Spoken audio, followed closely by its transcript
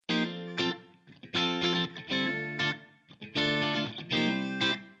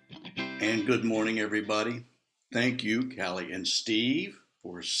And good morning, everybody. Thank you, Callie and Steve,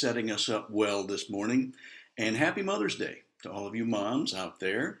 for setting us up well this morning. And happy Mother's Day to all of you moms out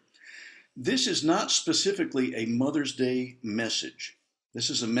there. This is not specifically a Mother's Day message. This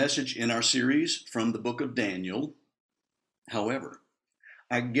is a message in our series from the book of Daniel. However,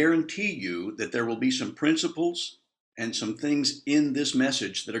 I guarantee you that there will be some principles and some things in this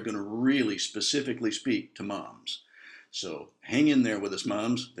message that are going to really specifically speak to moms. So hang in there with us,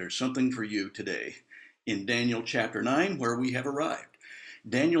 moms. There's something for you today in Daniel chapter 9, where we have arrived.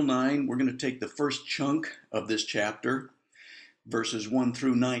 Daniel 9, we're going to take the first chunk of this chapter, verses 1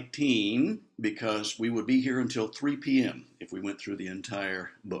 through 19, because we would be here until 3 p.m. if we went through the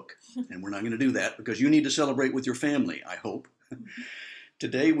entire book. And we're not going to do that because you need to celebrate with your family, I hope.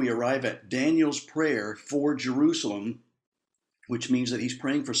 Today we arrive at Daniel's prayer for Jerusalem, which means that he's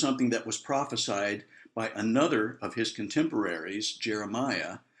praying for something that was prophesied by another of his contemporaries,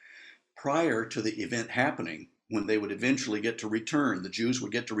 Jeremiah, prior to the event happening when they would eventually get to return. The Jews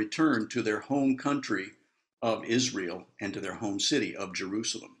would get to return to their home country of Israel and to their home city of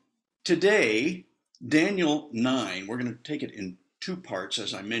Jerusalem. Today, Daniel 9, we're going to take it in two parts,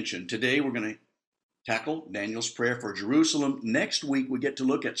 as I mentioned. Today we're going to tackle Daniel's prayer for Jerusalem. Next week, we get to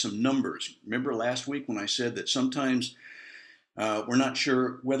look at some numbers. Remember last week when I said that sometimes we're not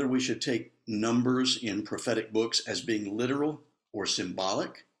sure whether we should take numbers in prophetic books as being literal or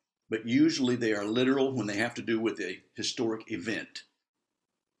symbolic, but usually they are literal when they have to do with a historic event.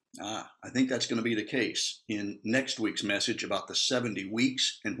 I think that's going to be the case in next week's message about the 70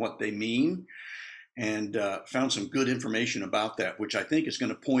 weeks and what they mean, and found some good information about that, which I think is going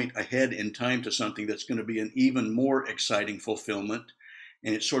to point ahead in time to something that's going to be an even more exciting fulfillment,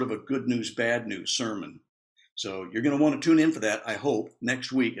 and it's sort of a good news, bad news sermon. So you're going to want to tune in for that, I hope,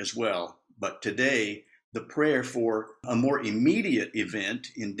 next week as well. But today, the prayer for a more immediate event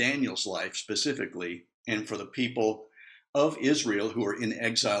in Daniel's life specifically, and for the people of Israel who are in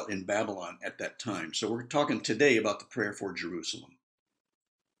exile in Babylon at that time. So we're talking today about the prayer for Jerusalem.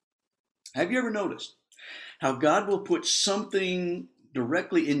 Have you ever noticed how God will put something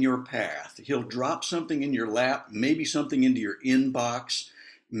directly in your path? He'll drop something in your lap, maybe something into your inbox.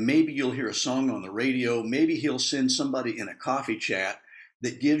 Maybe you'll hear a song on the radio. Maybe he'll send somebody in a coffee chat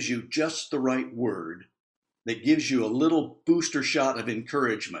that gives you just the right word, that gives you a little booster shot of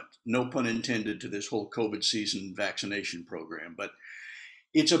encouragement. No pun intended to this whole COVID season vaccination program, but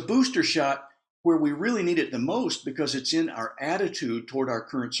it's a booster shot where we really need it the most because it's in our attitude toward our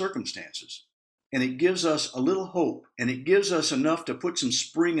current circumstances. And it gives us a little hope, and it gives us enough to put some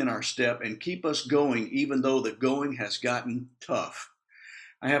spring in our step and keep us going even though the going has gotten tough.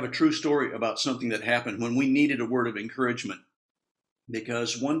 I have a true story about something that happened when we needed a word of encouragement,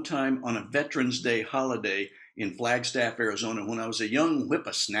 because one time on a Veterans Day holiday in Flagstaff, Arizona, when I was a young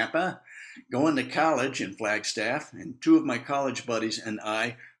whippersnapper going to college in Flagstaff, and two of my college buddies and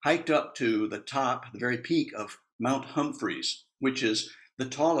I hiked up to the top, the very peak of Mount Humphreys, which is the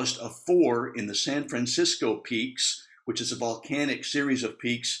tallest of four in the San Francisco Peaks, which is a volcanic series of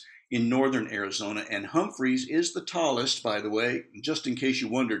peaks in northern Arizona. And Humphreys is the tallest, by the way, just in case you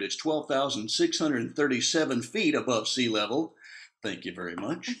wondered. It's 12,637 feet above sea level. Thank you very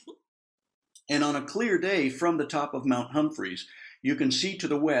much. And on a clear day from the top of Mount Humphreys, you can see to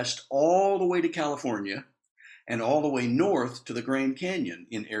the west all the way to California and all the way north to the Grand Canyon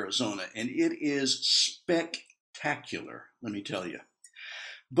in Arizona. And it is spectacular, let me tell you.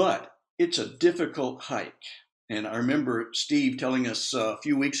 But it's a difficult hike. And I remember Steve telling us a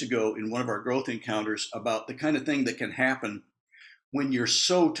few weeks ago in one of our growth encounters about the kind of thing that can happen when you're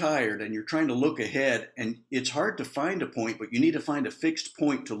so tired and you're trying to look ahead, and it's hard to find a point, but you need to find a fixed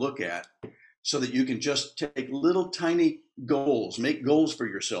point to look at so that you can just take little tiny goals, make goals for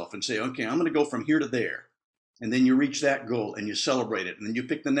yourself and say, okay, I'm going to go from here to there. And then you reach that goal and you celebrate it. And then you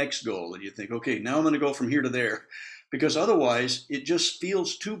pick the next goal and you think, okay, now I'm going to go from here to there. Because otherwise it just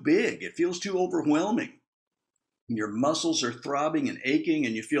feels too big. It feels too overwhelming. Your muscles are throbbing and aching,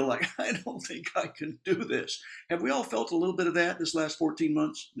 and you feel like, I don't think I can do this. Have we all felt a little bit of that this last 14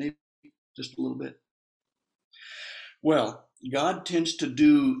 months? Maybe just a little bit. Well, God tends to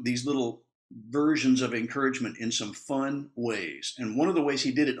do these little versions of encouragement in some fun ways. And one of the ways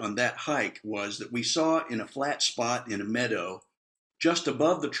he did it on that hike was that we saw in a flat spot in a meadow just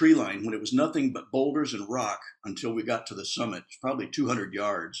above the tree line, when it was nothing but boulders and rock until we got to the summit, probably 200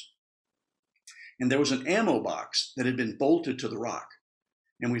 yards. And there was an ammo box that had been bolted to the rock.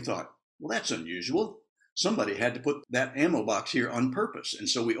 And we thought, well, that's unusual. Somebody had to put that ammo box here on purpose. And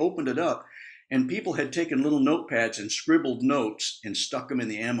so we opened it up, and people had taken little notepads and scribbled notes and stuck them in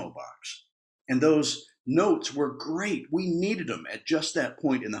the ammo box. And those notes were great. We needed them at just that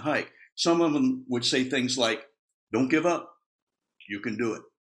point in the hike. Some of them would say things like, "Don't give up, you can do it."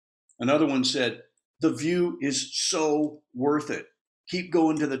 Another one said, "The view is so worth it. Keep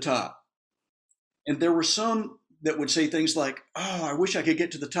going to the top." And there were some that would say things like, "Oh, I wish I could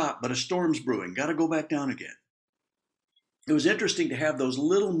get to the top, but a storm's brewing. Got to go back down again." It was interesting to have those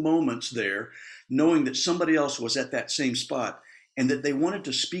little moments there, knowing that somebody else was at that same spot and that they wanted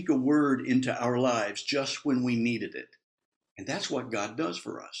to speak a word into our lives just when we needed it. And that's what God does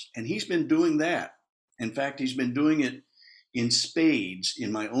for us. And He's been doing that. In fact, He's been doing it in spades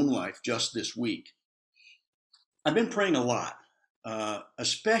in my own life just this week. I've been praying a lot,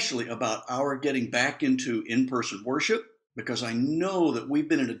 especially about our getting back into in-person worship, because I know that we've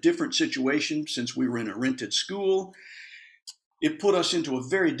been in a different situation since we were in a rented school. It put us into a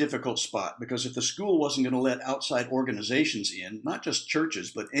very difficult spot because if the school wasn't going to let outside organizations in, not just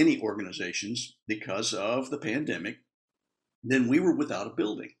churches, but any organizations, because of the pandemic, then we were without a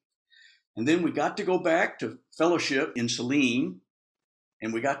building. And then we got to go back to fellowship in Saline,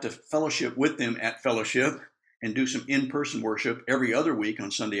 and we got to fellowship with them at fellowship and do some in-person worship every other week on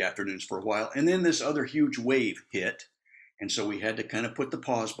Sunday afternoons for a while. And then this other huge wave hit. And so we had to kind of put the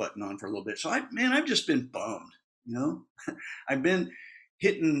pause button on for a little bit. So I've just been bummed, you know. I've been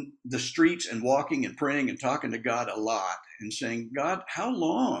hitting the streets and walking and praying and talking to God a lot and saying, "God, how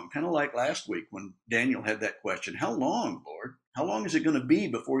long?" Kind of like last week when Daniel had that question, "How long, Lord? How long is it going to be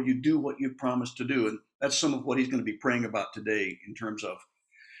before you do what you've promised to do?" And that's some of what he's going to be praying about today in terms of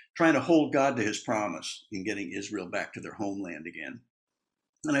trying to hold God to his promise in getting Israel back to their homeland again.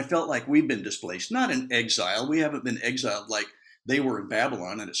 And I felt like we've been displaced, not in exile. We haven't been exiled like they were in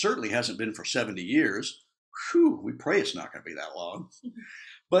Babylon, and it certainly hasn't been for 70 years. Whew, we pray it's not going to be that long.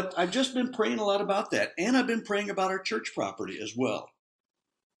 But I've just been praying a lot about that. And I've been praying about our church property as well,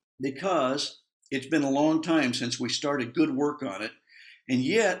 because it's been a long time since we started good work on it. And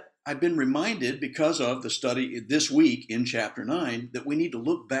yet I've been reminded, because of the study this week in chapter 9, that we need to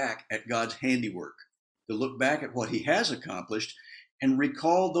look back at God's handiwork, to look back at what he has accomplished and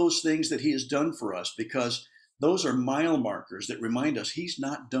recall those things that he has done for us, because those are mile markers that remind us he's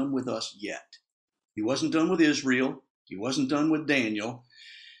not done with us yet. He wasn't done with Israel. He wasn't done with Daniel.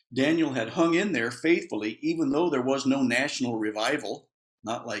 Daniel had hung in there faithfully, even though there was no national revival,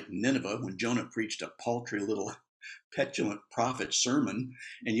 not like Nineveh when Jonah preached a paltry little petulant prophet sermon,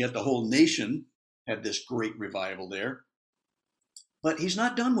 and yet the whole nation had this great revival there. But he's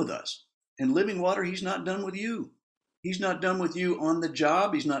not done with us. And Living Water, he's not done with you. He's not done with you on the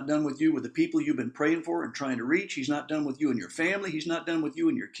job. He's not done with you with the people you've been praying for and trying to reach. He's not done with you and your family. He's not done with you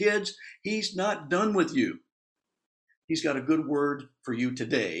and your kids. He's not done with you. He's got a good word for you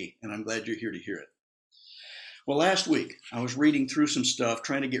today, and I'm glad you're here to hear it. Well, last week, I was reading through some stuff,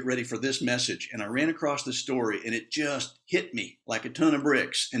 trying to get ready for this message, and I ran across this story, and it just hit me like a ton of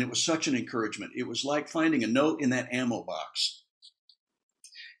bricks, and it was such an encouragement. It was like finding a note in that ammo box.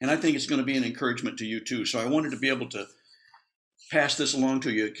 And I think it's going to be an encouragement to you, too. So I wanted to be able to pass this along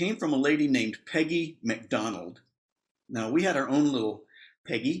to you. It came from a lady named Peggy McDonald. Now, we had our own little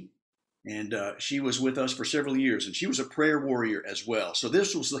Peggy, and she was with us for several years, and she was a prayer warrior as well. So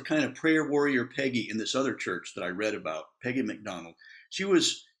this was the kind of prayer warrior Peggy in this other church that I read about, Peggy McDonald. She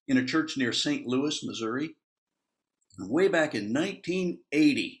was in a church near St. Louis, Missouri. And way back in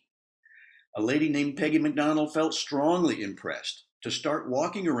 1980, a lady named Peggy McDonald felt strongly impressed to start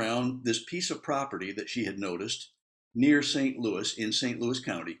walking around this piece of property that she had noticed near St. Louis in St. Louis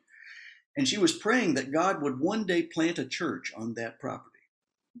County. And she was praying that God would one day plant a church on that property.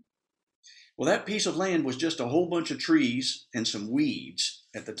 Well, that piece of land was just a whole bunch of trees and some weeds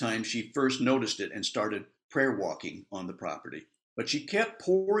at the time she first noticed it and started prayer walking on the property. But she kept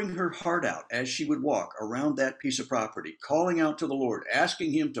pouring her heart out as she would walk around that piece of property, calling out to the Lord,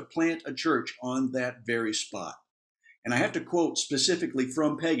 asking him to plant a church on that very spot. And I have to quote specifically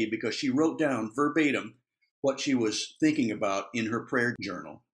from Peggy because she wrote down verbatim what she was thinking about in her prayer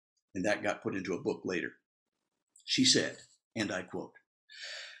journal, and that got put into a book later. She said, and I quote,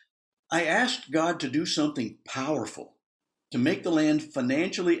 "I asked God to do something powerful to make the land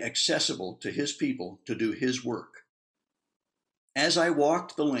financially accessible to his people to do his work. As I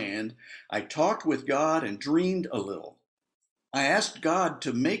walked the land, I talked with God and dreamed a little. I asked God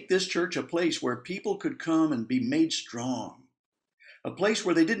to make this church a place where people could come and be made strong, a place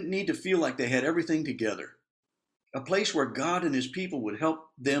where they didn't need to feel like they had everything together, a place where God and his people would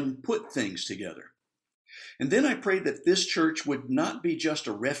help them put things together. And then I prayed that this church would not be just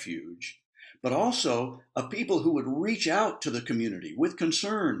a refuge, but also a people who would reach out to the community with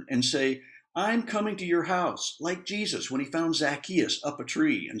concern and say, 'I'm coming to your house,' like Jesus when he found Zacchaeus up a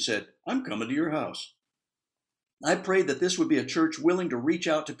tree and said, 'I'm coming to your house.' I prayed that this would be a church willing to reach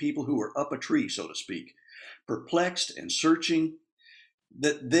out to people who were up a tree, so to speak, perplexed and searching,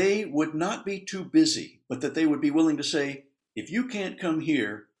 that they would not be too busy, but that they would be willing to say, if you can't come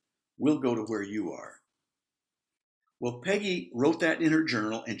here, we'll go to where you are. Well, Peggy wrote that in her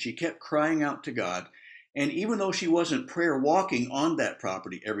journal, and she kept crying out to God. And even though she wasn't prayer walking on that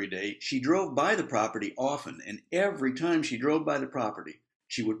property every day, she drove by the property often. And every time she drove by the property,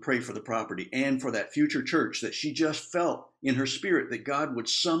 she would pray for the property and for that future church that she just felt in her spirit that God would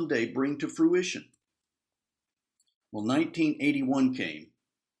someday bring to fruition. Well, 1981 came,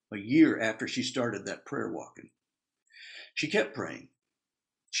 a year after she started that prayer walking. She kept praying.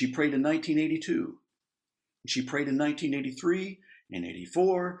 She prayed in 1982. She prayed in 1983 and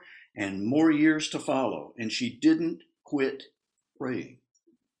 84 and more years to follow, and she didn't quit praying.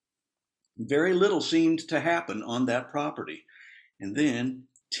 Very little seemed to happen on that property. And then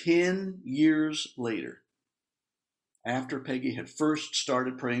 10 years later, after Peggy had first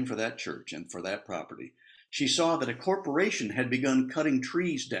started praying for that church and for that property, she saw that a corporation had begun cutting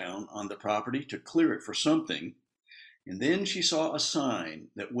trees down on the property to clear it for something. And then she saw a sign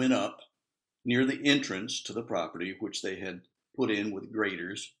that went up near the entrance to the property, which they had put in with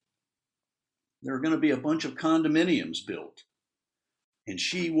graders. There were going to be a bunch of condominiums built. And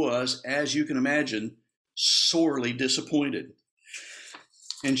she was, as you can imagine, sorely disappointed.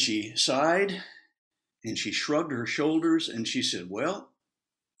 And she sighed and she shrugged her shoulders and she said, well,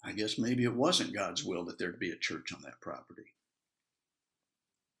 I guess maybe it wasn't God's will that there be a church on that property.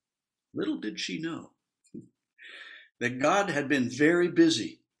 Little did she know that God had been very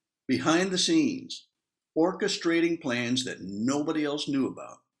busy behind the scenes, orchestrating plans that nobody else knew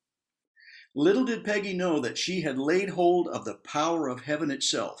about. Little did Peggy know that she had laid hold of the power of heaven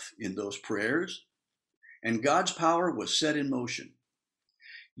itself in those prayers, and God's power was set in motion.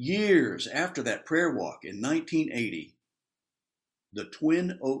 Years after that prayer walk in 1980, the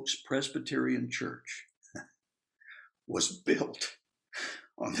Twin Oaks Presbyterian Church was built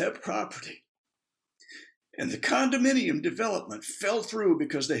on that property. And the condominium development fell through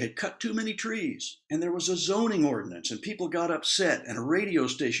because they had cut too many trees. And there was a zoning ordinance, and people got upset, and a radio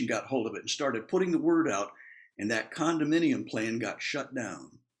station got hold of it and started putting the word out, and that condominium plan got shut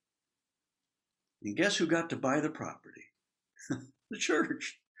down. And guess who got to buy the property? The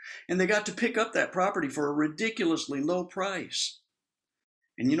church. And they got to pick up that property for a ridiculously low price.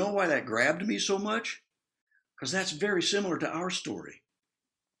 And you know why that grabbed me so much? Because that's very similar to our story.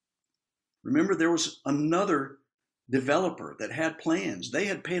 Remember, there was another developer that had plans. They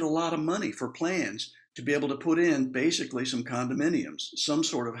had paid a lot of money for plans to be able to put in basically some condominiums, some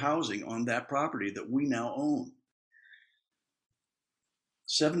sort of housing on that property that we now own.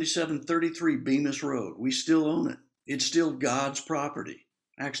 7733 Bemis Road. We still own it. It's still God's property.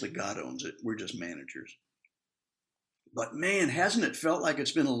 Actually, God owns it. We're just managers. But man, hasn't it felt like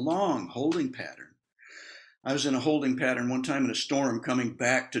it's been a long holding pattern? I was in a holding pattern one time in a storm coming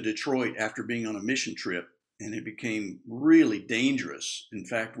back to Detroit after being on a mission trip, and it became really dangerous. In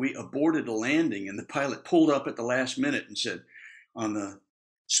fact, we aborted a landing, and the pilot pulled up at the last minute and said on the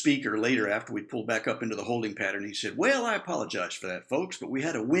speaker later after we pulled back up into the holding pattern, he said, well, I apologize for that, folks, but we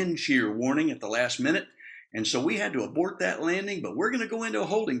had a wind shear warning at the last minute, and so we had to abort that landing, but we're going to go into a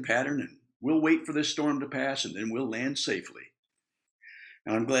holding pattern, and we'll wait for this storm to pass, and then we'll land safely.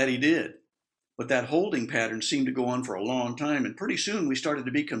 And I'm glad he did. But that holding pattern seemed to go on for a long time, and pretty soon we started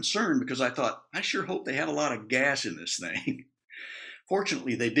to be concerned because I thought, I sure hope they have a lot of gas in this thing.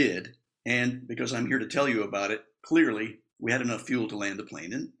 Fortunately, they did, and because I'm here to tell you about it, clearly we had enough fuel to land the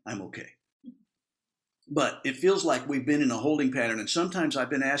plane, and I'm okay. But it feels like we've been in a holding pattern, and sometimes I've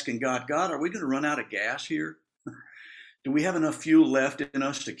been asking God, are we going to run out of gas here? Do we have enough fuel left in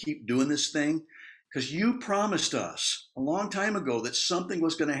us to keep doing this thing? Because you promised us a long time ago that something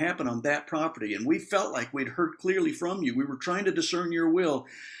was going to happen on that property, and we felt like we'd heard clearly from you. We were trying to discern your will.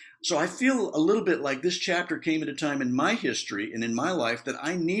 So I feel a little bit like this chapter came at a time in my history and in my life that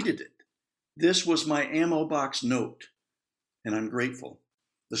I needed it. This was my ammo box note, and I'm grateful.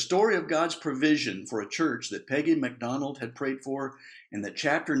 The story of God's provision for a church that Peggy McDonald had prayed for, and that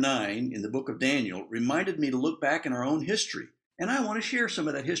chapter 9 in the book of Daniel reminded me to look back in our own history. And I want to share some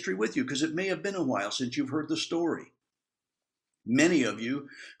of that history with you because it may have been a while since you've heard the story. Many of you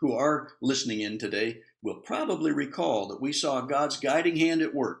who are listening in today will probably recall that we saw God's guiding hand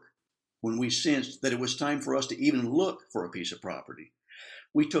at work when we sensed that it was time for us to even look for a piece of property.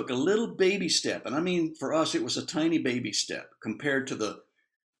 We took a little baby step, and I mean for us it was a tiny baby step compared to the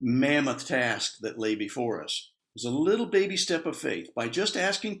mammoth task that lay before us. It was a little baby step of faith by just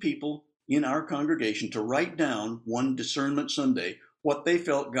asking people in our congregation to write down one Discernment Sunday what they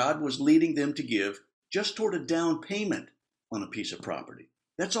felt God was leading them to give just toward a down payment on a piece of property.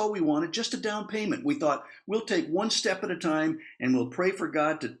 That's all we wanted, just a down payment. We thought we'll take one step at a time and we'll pray for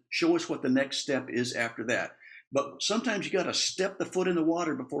God to show us what the next step is after that. But sometimes you got to step the foot in the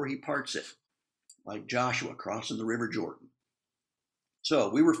water before he parts it, like Joshua crossing the River Jordan. So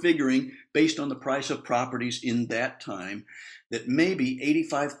we were figuring, based on the price of properties in that time, that maybe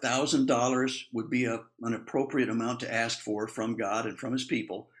 $85,000 would be an appropriate amount to ask for from God and from his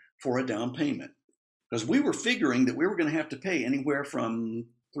people for a down payment. Because we were figuring that we were going to have to pay anywhere from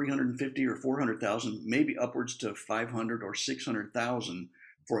 350 or 400,000, maybe upwards to 500 or 600,000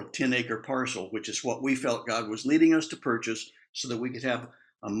 for a 10-acre parcel, which is what we felt God was leading us to purchase so that we could have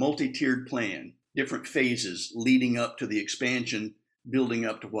a multi-tiered plan, different phases leading up to the expansion, building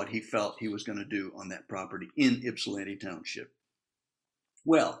up to what he felt he was going to do on that property in Ypsilanti Township.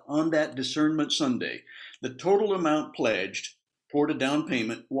 Well, on that Discernment Sunday, the total amount pledged toward a down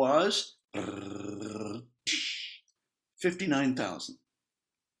payment was $59,000. It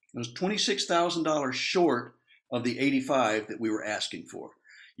was $26,000 short of the $85,000 that we were asking for.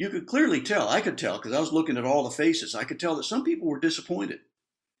 You could clearly tell, I could tell, because I was looking at all the faces, I could tell that some people were disappointed.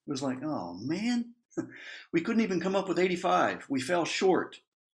 It was like, oh man, we couldn't even come up with 85. We fell short.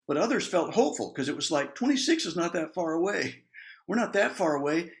 But others felt hopeful because it was like 26 is not that far away. We're not that far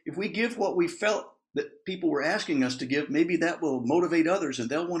away. If we give what we felt that people were asking us to give, maybe that will motivate others and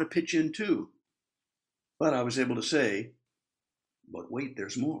they'll want to pitch in too. But I was able to say, but wait,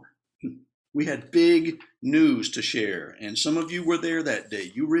 there's more. We had big news to share, and some of you were there that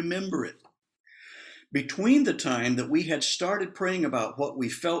day. You remember it. Between the time that we had started praying about what we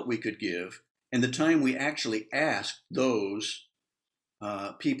felt we could give and the time we actually asked those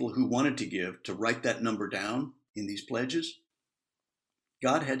people who wanted to give to write that number down in these pledges,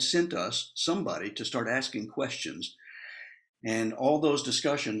 God had sent us somebody to start asking questions. And all those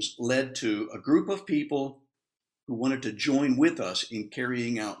discussions led to a group of people who wanted to join with us in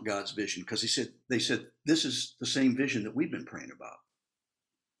carrying out God's vision. Because they said, this is the same vision that we've been praying about.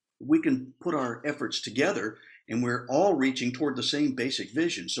 We can put our efforts together and we're all reaching toward the same basic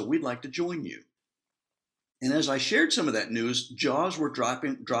vision. So we'd like to join you. And as I shared some of that news, jaws were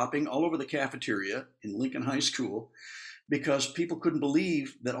dropping all over the cafeteria in Lincoln High School, because people couldn't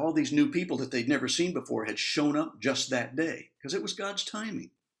believe that all these new people that they'd never seen before had shown up just that day, because it was God's timing.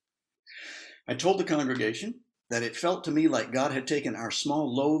 I told the congregation that it felt to me like God had taken our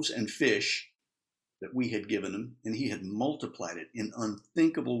small loaves and fish that we had given him, and he had multiplied it in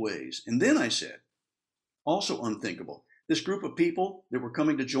unthinkable ways. And then I said, also unthinkable, this group of people that were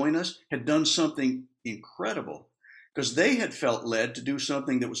coming to join us had done something incredible, because they had felt led to do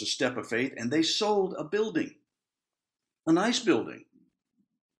something that was a step of faith, and they sold a building. A nice building,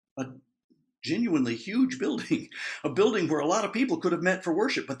 a genuinely huge building, a building where a lot of people could have met for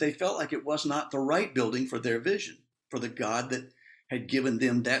worship, but they felt like it was not the right building for their vision, for the God that had given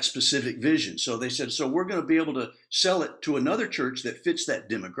them that specific vision. So they said, so we're going to be able to sell it to another church that fits that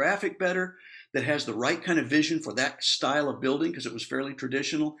demographic better, that has the right kind of vision for that style of building, because it was fairly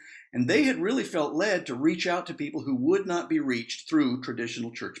traditional. And they had really felt led to reach out to people who would not be reached through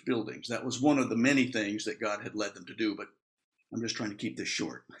traditional church buildings. That was one of the many things that God had led them to do, but I'm just trying to keep this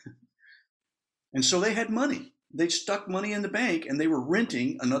short. And so they had money. They stuck money in the bank, and they were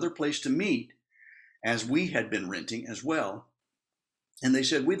renting another place to meet, as we had been renting as well. And they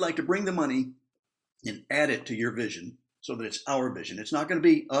said, we'd like to bring the money and add it to your vision so that it's our vision. It's not going to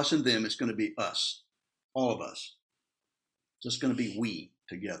be us and them. It's going to be us, all of us. It's just going to be we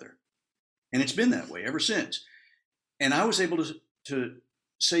together. And it's been that way ever since. And I was able to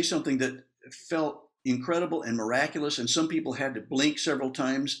say something that felt incredible and miraculous. And some people had to blink several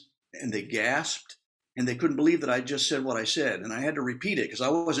times and they gasped and they couldn't believe that I just said what I said. And I had to repeat it because I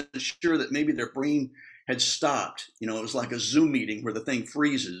wasn't sure that maybe their brain had stopped. You know, it was like a Zoom meeting where the thing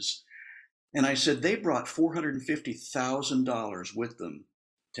freezes. And I said, they brought $450,000 with them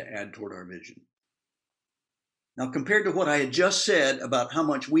to add toward our vision. Now, compared to what I had just said about how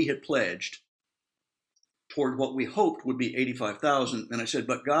much we had pledged toward what we hoped would be $85,000, and I said,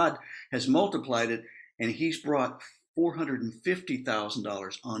 but God has multiplied it, and he's brought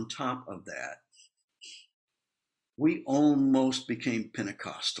 $450,000 on top of that. We almost became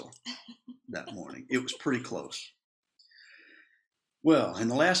Pentecostal that morning. It was pretty close. Well, in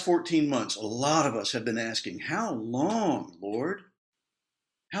the last 14 months, a lot of us have been asking, how long, Lord?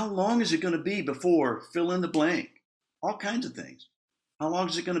 How long is it going to be before fill in the blank? All kinds of things. How long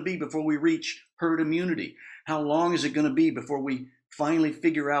is it going to be before we reach herd immunity? How long is it going to be before we finally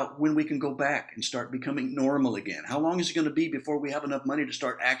figure out when we can go back and start becoming normal again? How long is it going to be before we have enough money to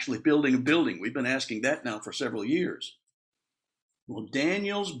start actually building a building? We've been asking that now for several years. Well,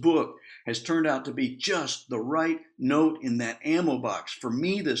 Daniel's book has turned out to be just the right note in that ammo box for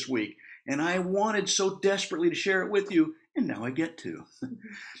me this week. And I wanted so desperately to share it with you, and now I get to.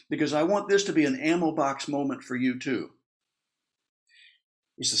 Because I want this to be an ammo box moment for you too.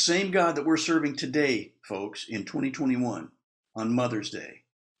 It's the same God that we're serving today, folks, in 2021 on Mother's Day,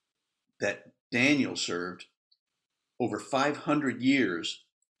 that Daniel served over 500 years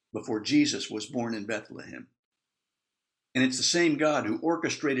before Jesus was born in Bethlehem. And it's the same God who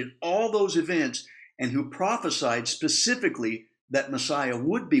orchestrated all those events and who prophesied specifically that Messiah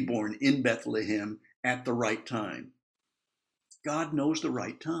would be born in Bethlehem at the right time. God knows the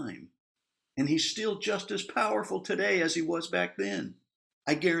right time. And he's still just as powerful today as he was back then.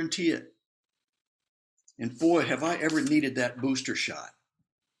 I guarantee it. And boy, have I ever needed that booster shot.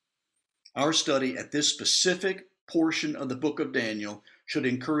 Our study at this specific portion of the book of Daniel should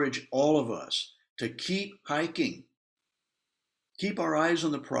encourage all of us to keep hiking. Keep our eyes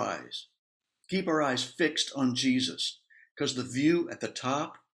on the prize. Keep our eyes fixed on Jesus, because the view at the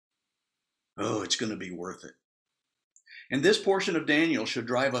top, oh, it's going to be worth it. And this portion of Daniel should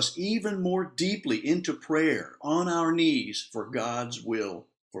drive us even more deeply into prayer on our knees for God's will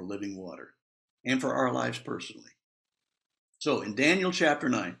for living water and for our lives personally. So in Daniel chapter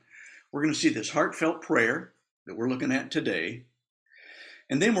 9, we're going to see this heartfelt prayer that we're looking at today.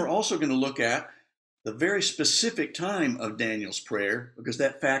 And then we're also going to look at the very specific time of Daniel's prayer, because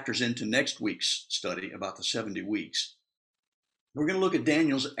that factors into next week's study about the 70 weeks. We're going to look at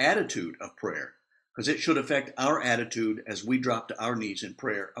Daniel's attitude of prayer, because it should affect our attitude as we drop to our knees in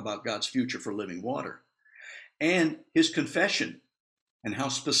prayer about God's future for living water. And his confession and how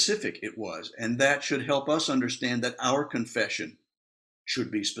specific it was. And that should help us understand that our confession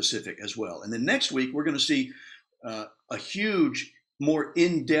should be specific as well. And then next week, we're going to see a huge, more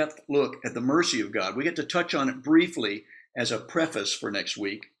in-depth look at the mercy of God. We get to touch on it briefly as a preface for next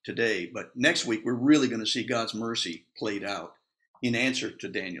week today, but next week we're really going to see God's mercy played out in answer to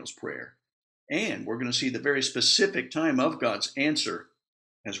Daniel's prayer. And we're going to see the very specific time of God's answer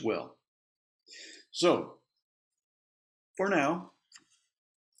as well. So, for now,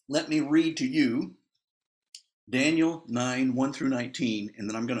 let me read to you Daniel 9, 1 through 19, and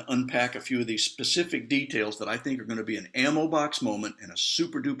then I'm going to unpack a few of these specific details that I think are going to be an ammo box moment and a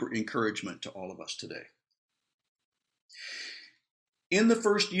super duper encouragement to all of us today. In the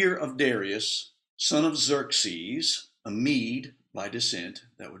first year of Darius, son of Xerxes, a Mede by descent,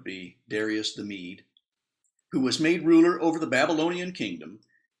 that would be Darius the Mede, who was made ruler over the Babylonian kingdom,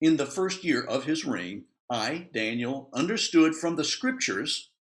 in the first year of his reign, I, Daniel, understood from the scriptures,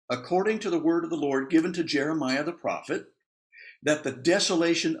 according to the word of the Lord given to Jeremiah the prophet, that the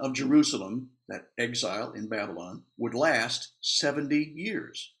desolation of Jerusalem, that exile in Babylon, would last 70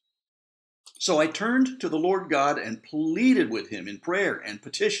 years. So I turned to the Lord God and pleaded with him in prayer and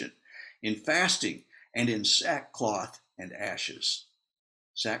petition, in fasting, and in sackcloth and ashes.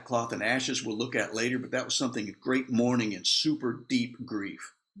 Sackcloth and ashes we'll look at later, but that was something of great mourning and super deep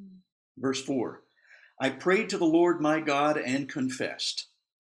grief. Verse 4, I prayed to the Lord my God and confessed,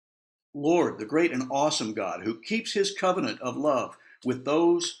 Lord, the great and awesome God, who keeps his covenant of love with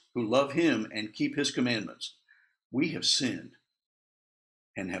those who love him and keep his commandments, we have sinned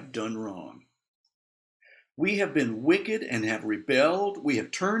and have done wrong. We have been wicked and have rebelled. We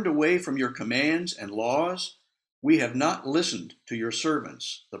have turned away from your commands and laws. We have not listened to your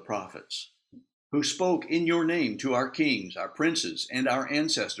servants, the prophets, who spoke in your name to our kings, our princes, and our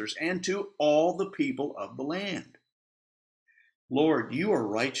ancestors, and to all the people of the land. Lord, you are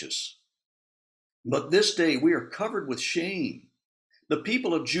righteous. But this day we are covered with shame, the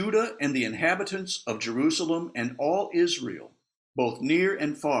people of Judah and the inhabitants of Jerusalem and all Israel, both near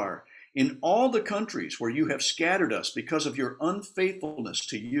and far, in all the countries where you have scattered us because of your unfaithfulness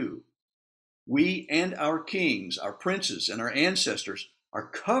to you. We and our kings, our princes, and our ancestors are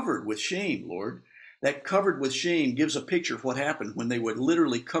covered with shame, Lord. That covered with shame gives a picture of what happened when they would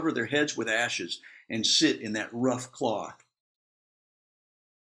literally cover their heads with ashes and sit in that rough cloth.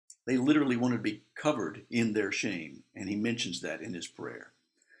 They literally wanted to be covered in their shame, and he mentions that in his prayer.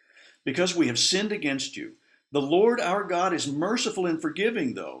 Because we have sinned against you, the Lord our God is merciful and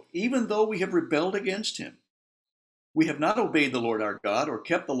forgiving, even though we have rebelled against him. We have not obeyed the Lord our God or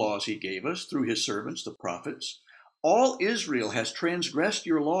kept the laws he gave us through his servants, the prophets. All Israel has transgressed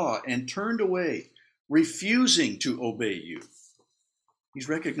your law and turned away, refusing to obey you. He's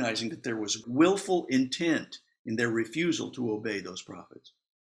recognizing that there was willful intent in their refusal to obey those prophets.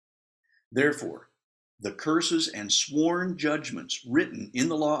 Therefore, the curses and sworn judgments written in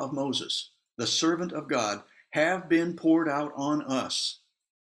the law of Moses, the servant of God, have been poured out on us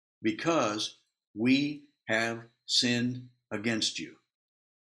because we have sinned against you.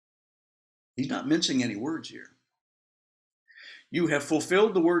 He's not mincing any words here. You have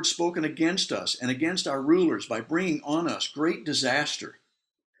fulfilled the word spoken against us and against our rulers by bringing on us great disaster.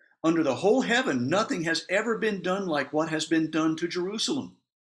 Under the whole heaven, nothing has ever been done like what has been done to Jerusalem.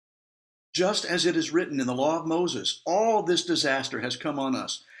 Just as it is written in the law of Moses, all this disaster has come on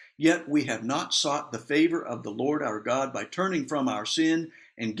us, yet we have not sought the favor of the Lord our God by turning from our sin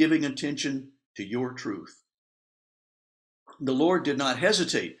and giving attention to your truth. The Lord did not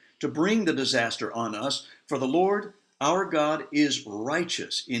hesitate to bring the disaster on us, for the Lord our God is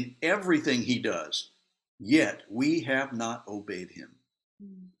righteous in everything he does, yet we have not obeyed him.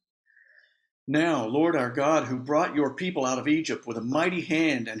 Now, Lord our God, who brought your people out of Egypt with a mighty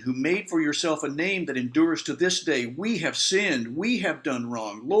hand and who made for yourself a name that endures to this day, we have sinned, we have done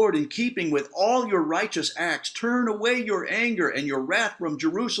wrong. Lord, in keeping with all your righteous acts, turn away your anger and your wrath from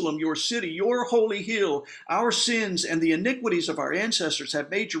Jerusalem, your city, your holy hill. Our sins and the iniquities of our ancestors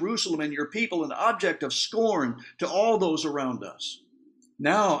have made Jerusalem and your people an object of scorn to all those around us.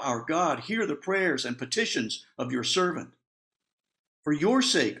 Now, our God, hear the prayers and petitions of your servant. For your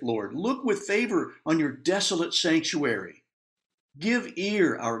sake, Lord, look with favor on your desolate sanctuary. Give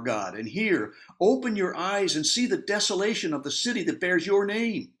ear, our God, and hear. Open your eyes and see the desolation of the city that bears your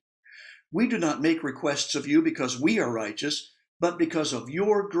name. We do not make requests of you because we are righteous, but because of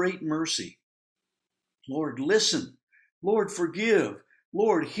your great mercy. Lord, listen. Lord, forgive.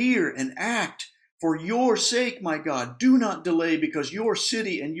 Lord, hear and act. For your sake, my God, do not delay, because your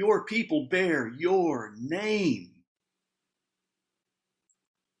city and your people bear your name.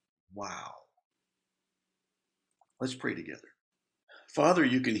 Wow. Let's pray together. Father,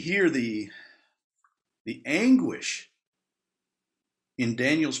 you can hear the anguish in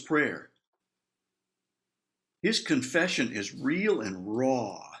Daniel's prayer. His confession is real and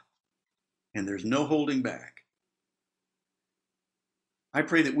raw, and there's no holding back. I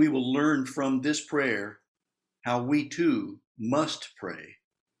pray that we will learn from this prayer how we too must pray,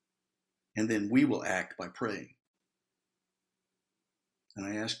 and then we will act by praying. And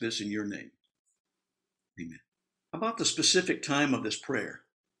I ask this in your name. Amen. About the specific time of this prayer.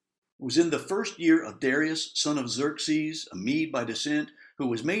 It was in the first year of Darius, son of Xerxes, a Mede by descent, who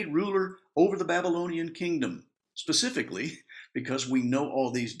was made ruler over the Babylonian kingdom. Specifically, because we know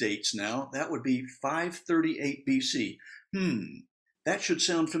all these dates now, that would be 538 BC. That should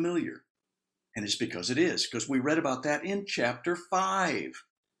sound familiar. And it's because it is, because we read about that in chapter 5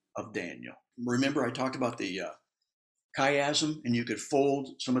 of Daniel. Remember, I talked about the chiasm, and you could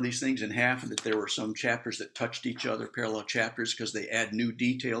fold some of these things in half, and that there were some chapters that touched each other, parallel chapters, because they add new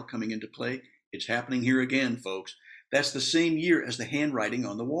detail coming into play. It's happening here again, folks. That's the same year as the handwriting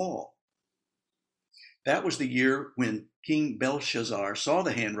on the wall. That was the year when King Belshazzar saw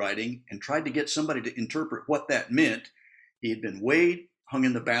the handwriting and tried to get somebody to interpret what that meant. He had been weighed, hung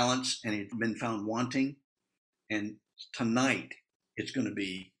in the balance, and he'd been found wanting. And tonight, it's going to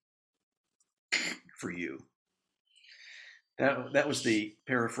be for you. That was the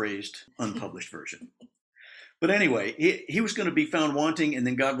paraphrased, unpublished version. But anyway, he was going to be found wanting, and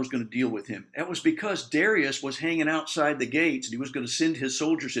then God was going to deal with him. That was because Darius was hanging outside the gates, and he was going to send his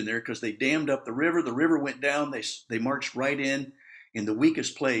soldiers in there because they dammed up the river. The river went down. They marched right in the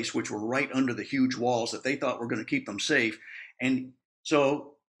weakest place, which were right under the huge walls that they thought were going to keep them safe. And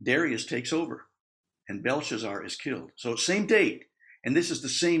so Darius takes over, and Belshazzar is killed. So same date, and this is the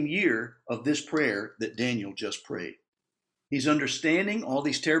same year of this prayer that Daniel just prayed. He's understanding all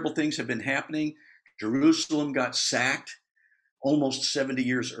these terrible things have been happening. Jerusalem got sacked almost 70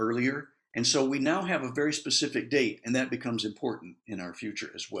 years earlier. And so we now have a very specific date, and that becomes important in our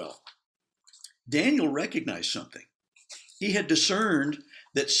future as well. Daniel recognized something. He had discerned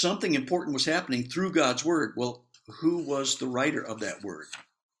that something important was happening through God's word. Well, who was the writer of that word?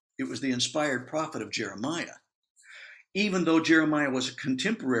 It was the inspired prophet of Jeremiah. Even though Jeremiah was a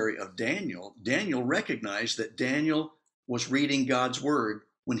contemporary of Daniel, Daniel recognized that Daniel was reading God's word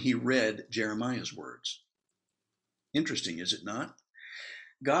when he read Jeremiah's words. Interesting, is it not?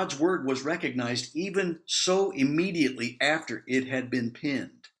 God's word was recognized even so immediately after it had been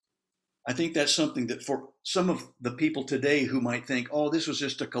penned. I think that's something that for some of the people today who might think, oh, this was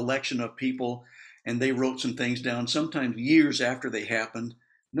just a collection of people and they wrote some things down, sometimes years after they happened.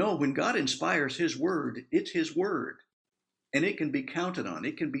 No, when God inspires his word, it's his word. And it can be counted on.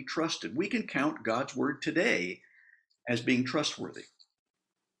 It can be trusted. We can count God's word today as being trustworthy.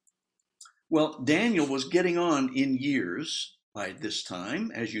 Well, Daniel was getting on in years by this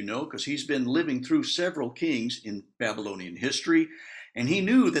time, as you know, because he's been living through several kings in Babylonian history, and he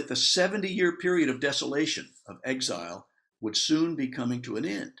knew that the 70-year period of desolation, of exile, would soon be coming to an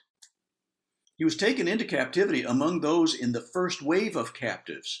end. He was taken into captivity among those in the first wave of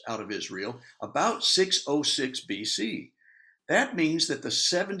captives out of Israel about 606 BC. That means that the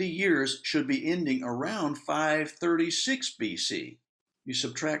 70 years should be ending around 536 BC. You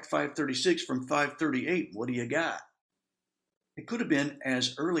subtract 536 from 538, what do you got? It could have been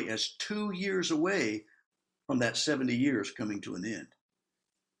as early as 2 years away from that 70 years coming to an end.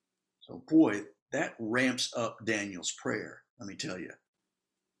 So, boy, that ramps up Daniel's prayer, let me tell you.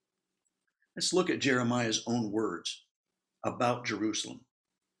 Let's look at Jeremiah's own words about Jerusalem.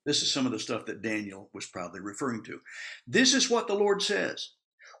 This is some of the stuff that Daniel was probably referring to. This is what the Lord says.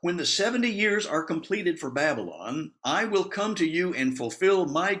 When the 70 years are completed for Babylon, I will come to you and fulfill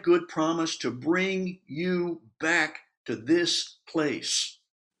my good promise to bring you back to this place.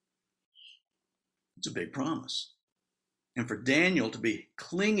 It's a big promise. And for Daniel to be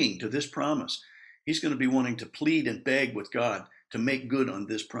clinging to this promise, he's going to be wanting to plead and beg with God to make good on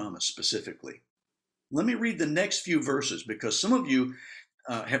this promise specifically. Let me read the next few verses because some of you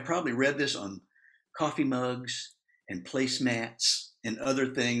have probably read this on coffee mugs and placemats and other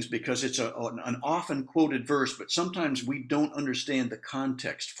things because it's an often quoted verse, but sometimes we don't understand the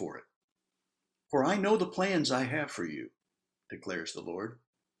context for it. For I know the plans I have for you, declares the Lord.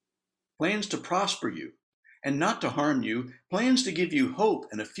 Plans to prosper you and not to harm you, plans to give you hope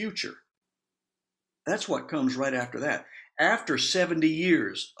and a future. That's what comes right after that. After 70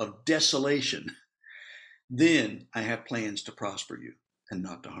 years of desolation, then I have plans to prosper you and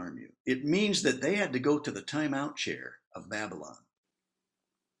not to harm you. It means that they had to go to the timeout chair of Babylon.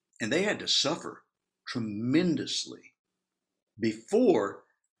 And they had to suffer tremendously before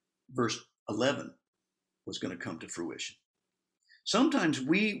verse 11 was going to come to fruition. Sometimes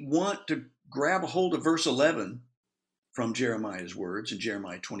we want to grab a hold of verse 11 from Jeremiah's words in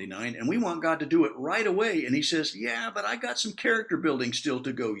Jeremiah 29, and we want God to do it right away. And he says, yeah, but I got some character building still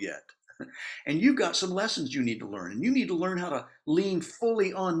to go yet. And you've got some lessons you need to learn. And you need to learn how to lean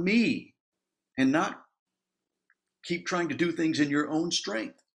fully on me and not keep trying to do things in your own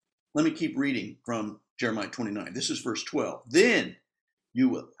strength. Let me keep reading from Jeremiah 29. This is verse 12. Then you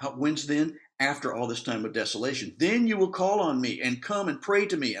will, when's then? After all this time of desolation. Then you will call on me and come and pray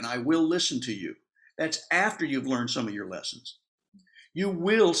to me, and I will listen to you. That's after you've learned some of your lessons. You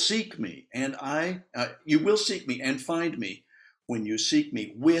will seek me, and you will seek me and find me when you seek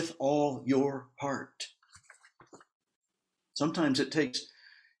me with all your heart. Sometimes it takes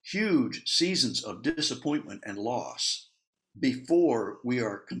huge seasons of disappointment and loss before we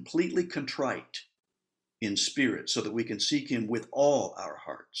are completely contrite in spirit so that we can seek him with all our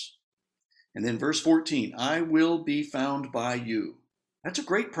hearts. And then verse 14, I will be found by you. That's a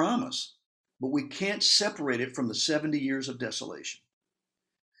great promise, but we can't separate it from the 70 years of desolation.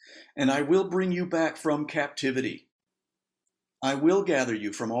 And I will bring you back from captivity. I will gather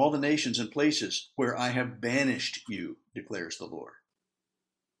you from all the nations and places where I have banished you, declares the Lord.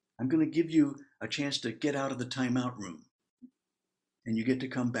 I'm going to give you a chance to get out of the timeout room, and you get to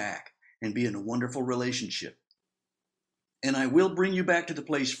come back and be in a wonderful relationship. And I will bring you back to the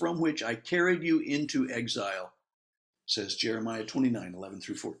place from which I carried you into exile, says Jeremiah 29, 11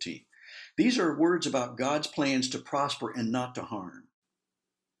 through 14. These are words about God's plans to prosper and not to harm.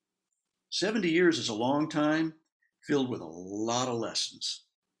 70 years is a long time, filled with a lot of lessons.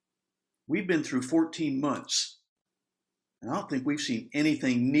 We've been through 14 months, and I don't think we've seen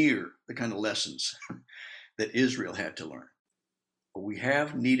anything near the kind of lessons that Israel had to learn. But we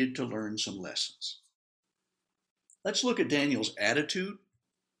have needed to learn some lessons. Let's look at Daniel's attitude. It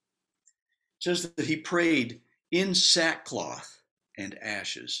says that he prayed in sackcloth and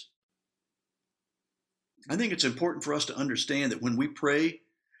ashes. I think it's important for us to understand that when we pray,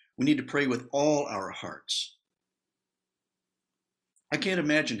 we need to pray with all our hearts. I can't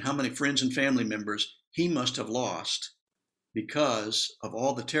imagine how many friends and family members he must have lost because of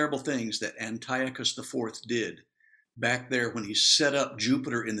all the terrible things that Antiochus IV did back there when he set up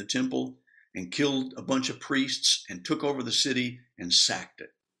Jupiter in the temple and killed a bunch of priests and took over the city and sacked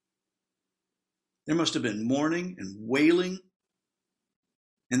it. There must have been mourning and wailing,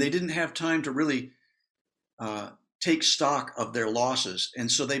 and they didn't have time to really take stock of their losses. And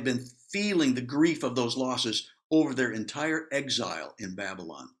so they've been feeling the grief of those losses over their entire exile in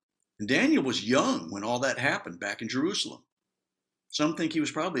Babylon. And Daniel was young when all that happened back in Jerusalem. Some think he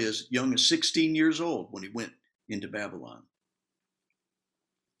was probably as young as 16 years old when he went into Babylon.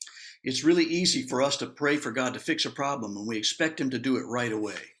 It's really easy for us to pray for God to fix a problem and we expect him to do it right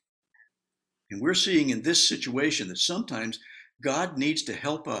away. And we're seeing in this situation that sometimes God needs to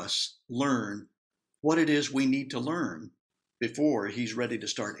help us learn what it is we need to learn before he's ready to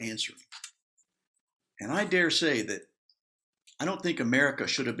start answering. And I dare say that I don't think America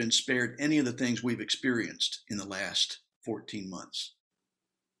should have been spared any of the things we've experienced in the last 14 months.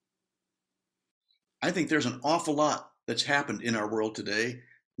 I think there's an awful lot that's happened in our world today,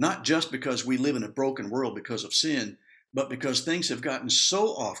 not just because we live in a broken world because of sin, but because things have gotten so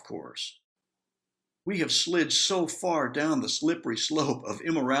off course. We have slid so far down the slippery slope of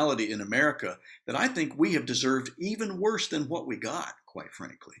immorality in America that I think we have deserved even worse than what we got, quite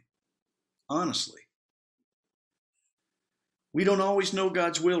frankly. Honestly. We don't always know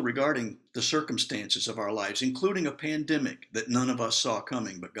God's will regarding the circumstances of our lives, including a pandemic that none of us saw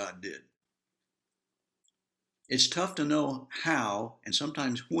coming, but God did. It's tough to know how and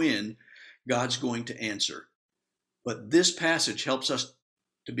sometimes when God's going to answer. But this passage helps us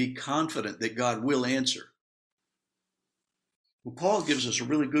to be confident that God will answer. Well, Paul gives us a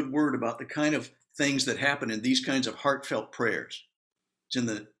really good word about the kind of things that happen in these kinds of heartfelt prayers. It's in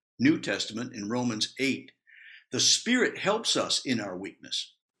the New Testament in Romans 8. The Spirit helps us in our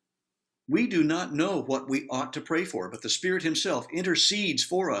weakness. We do not know what we ought to pray for, but the Spirit Himself intercedes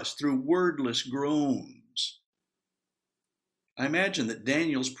for us through wordless groans. I imagine that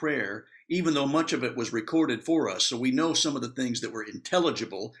Daniel's prayer, even though much of it was recorded for us, so we know some of the things that were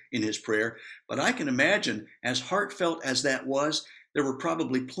intelligible in his prayer, but I can imagine, as heartfelt as that was, there were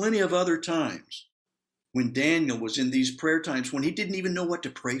probably plenty of other times when Daniel was in these prayer times when he didn't even know what to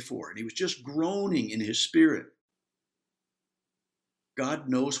pray for, and he was just groaning in his spirit. God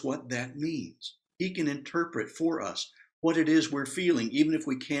knows what that means. He can interpret for us what it is we're feeling, even if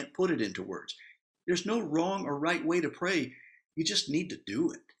we can't put it into words. There's no wrong or right way to pray. You just need to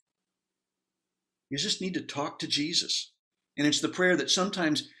do it. You just need to talk to Jesus. And it's the prayer that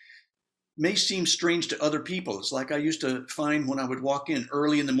sometimes may seem strange to other people. It's like I used to find when I would walk in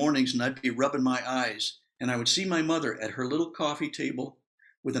early in the mornings and I'd be rubbing my eyes and I would see my mother at her little coffee table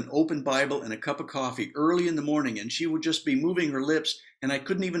with an open Bible and a cup of coffee early in the morning, and she would just be moving her lips, and I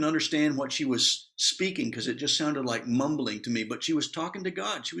couldn't even understand what she was speaking because it just sounded like mumbling to me, but she was talking to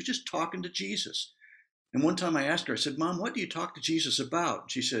God. She was just talking to Jesus. And one time I asked her, I said, Mom, what do you talk to Jesus about?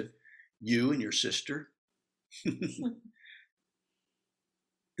 And she said, you and your sister.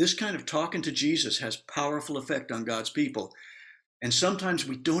 This kind of talking to Jesus has powerful effect on God's people. And sometimes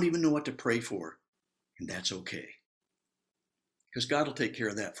we don't even know what to pray for, and that's okay. Because God will take care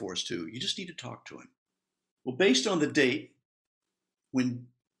of that for us too. You just need to talk to him. Well, based on the date when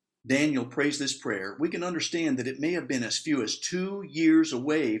Daniel prays this prayer, we can understand that it may have been as few as 2 years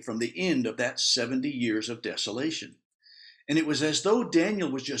away from the end of that 70 years of desolation. And it was as though Daniel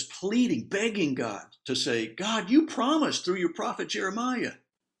was just pleading, begging God to say, God, you promised through your prophet Jeremiah.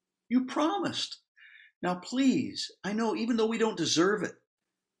 You promised. Now, please, I know even though we don't deserve it,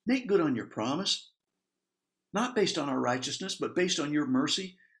 make good on your promise. Not based on our righteousness, but based on your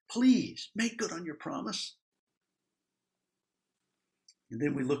mercy. Please make good on your promise. And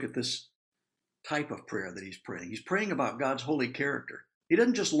then we look at this type of prayer that he's praying. He's praying about God's holy character. He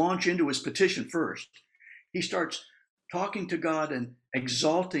doesn't just launch into his petition first. He starts talking to God and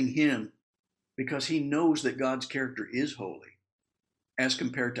exalting him because he knows that God's character is holy as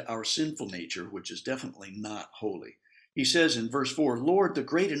compared to our sinful nature, which is definitely not holy. He says in verse 4, Lord, the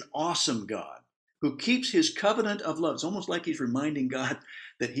great and awesome God, who keeps his covenant of love. It's almost like he's reminding God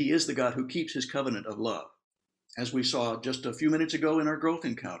that he is the God who keeps his covenant of love. As we saw just a few minutes ago in our growth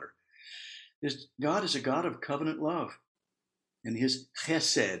encounter, God is a God of covenant love. And his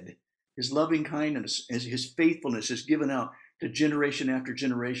chesed, his loving kindness, his faithfulness is given out to generation after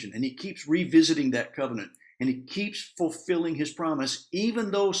generation. And he keeps revisiting that covenant. And he keeps fulfilling his promise, even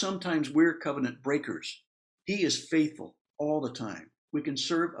though sometimes we're covenant breakers. He is faithful all the time. We can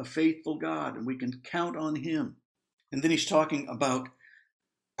serve a faithful God and we can count on him. And then he's talking about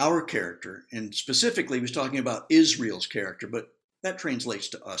our character, and specifically he was talking about Israel's character, but that translates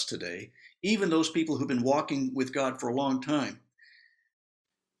to us today, even those people who've been walking with God for a long time.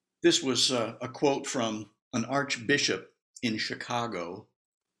 This was a quote from an archbishop in Chicago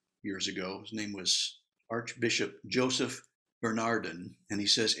years ago. His name was Archbishop Joseph Bernardin, and he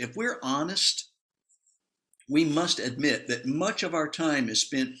says, if we're honest, we must admit that much of our time is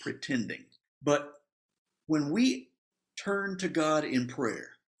spent pretending. But when we turn to God in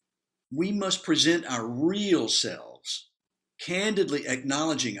prayer, we must present our real selves, candidly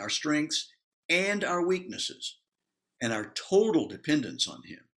acknowledging our strengths and our weaknesses and our total dependence on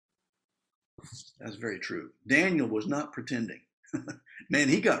him. That's very true. Daniel was not pretending. Man,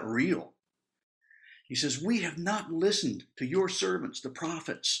 he got real. He says, we have not listened to your servants, the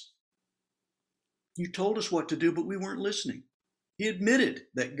prophets. You told us what to do, but we weren't listening. He admitted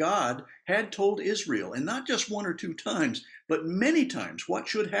that God had told Israel, and not just one or two times, but many times, what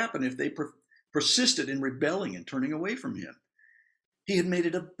should happen if they persisted in rebelling and turning away from him. He had made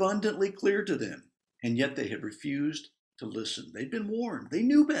it abundantly clear to them, and yet they had refused to listen. They'd been warned. They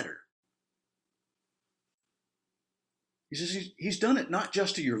knew better. He says he's done it not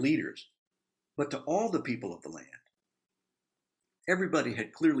just to your leaders, but to all the people of the land. Everybody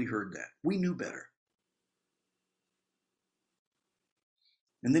had clearly heard that. We knew better.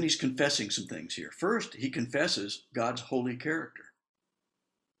 And then he's confessing some things here. First, he confesses God's holy character.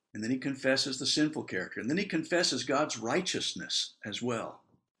 And then he confesses the sinful character. And then he confesses God's righteousness as well.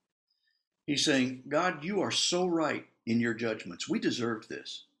 He's saying, God, you are so right in your judgments. We deserved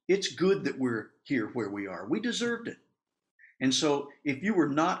this. It's good that we're here where we are. We deserved it. And so if you were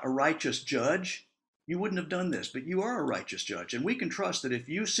not a righteous judge, you wouldn't have done this. But you are a righteous judge. And we can trust that if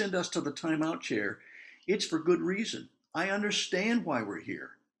you send us to the timeout chair, it's for good reason. I understand why we're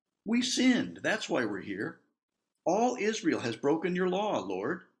here. We sinned. That's why we're here. All Israel has broken your law,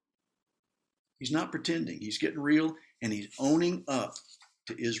 Lord. He's not pretending. He's getting real, and he's owning up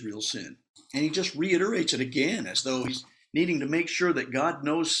to Israel's sin. And he just reiterates it again as though he's needing to make sure that God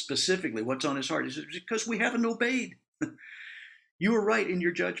knows specifically what's on his heart. He says, because we haven't obeyed. You were right in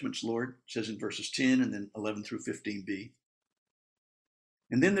your judgments, Lord, says in verses 10 and then 11 through 15b.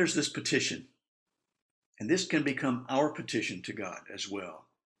 And then there's this petition. And this can become our petition to God as well,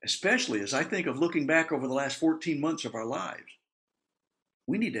 especially as I think of looking back over the last 14 months of our lives.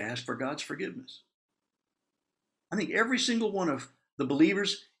 We need to ask for God's forgiveness. I think every single one of the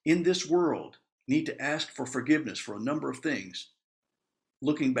believers in this world need to ask for forgiveness for a number of things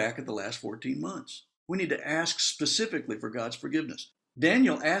looking back at the last 14 months. We need to ask specifically for God's forgiveness.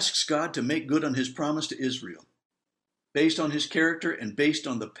 Daniel asks God to make good on his promise to Israel, based on his character and based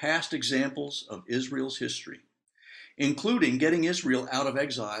on the past examples of Israel's history, including getting Israel out of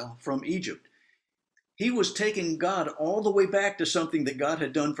exile from Egypt. He was taking God all the way back to something that God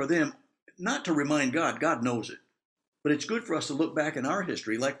had done for them, not to remind God. God knows it. But it's good for us to look back in our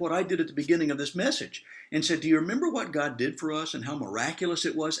history, like what I did at the beginning of this message, and said, do you remember what God did for us and how miraculous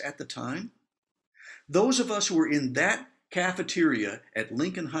it was at the time? Those of us who were in that cafeteria at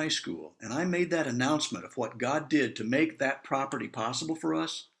Lincoln High School, and I made that announcement of what God did to make that property possible for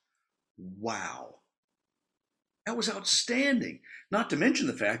us, wow. That was outstanding. Not to mention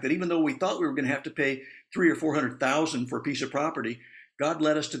the fact that even though we thought we were going to have to pay $300,000 or $400,000 for a piece of property, God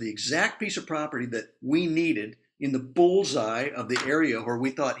led us to the exact piece of property that we needed in the bullseye of the area where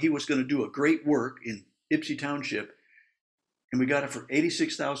we thought he was going to do a great work in Ypsi Township, and we got it for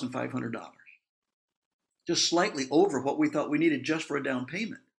 $86,500. Just slightly over what we thought we needed just for a down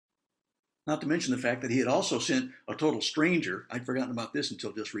payment. Not to mention the fact that he had also sent a total stranger, I'd forgotten about this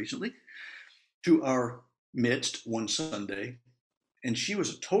until just recently, to our midst one Sunday, and she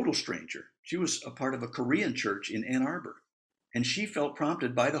was a total stranger. She was a part of a Korean church in Ann Arbor, and she felt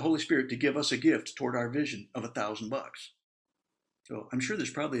prompted by the Holy Spirit to give us a gift toward our vision of $1,000. So I'm sure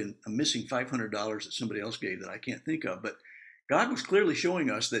there's probably a missing $500 that somebody else gave that I can't think of, but God was clearly showing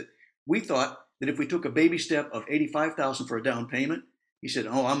us that we thought that if we took a baby step of $85,000 for a down payment, he said,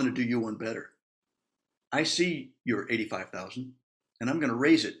 oh, I'm going to do you one better. I see your $85,000, and I'm going to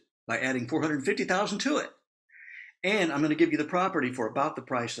raise it by adding $450,000 to it. And I'm going to give you the property for about the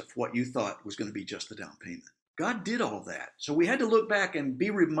price of what you thought was going to be just the down payment. God did all that. So we had to look back and be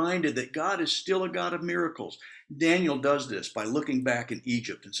reminded that God is still a God of miracles. Daniel does this by looking back in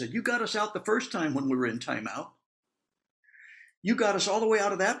Egypt and said, you got us out the first time when we were in timeout. You got us all the way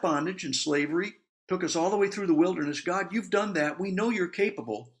out of that bondage and slavery, took us all the way through the wilderness. God, you've done that. We know you're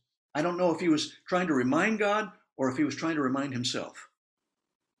capable. I don't know if he was trying to remind God or if he was trying to remind himself.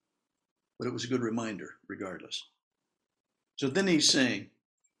 But it was a good reminder regardless. So then he's saying,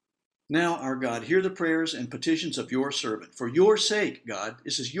 now, our God, hear the prayers and petitions of your servant. For your sake, God,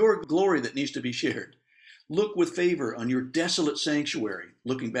 this is your glory that needs to be shared. Look with favor on your desolate sanctuary,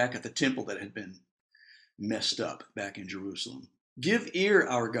 looking back at the temple that had been messed up back in Jerusalem. Give ear,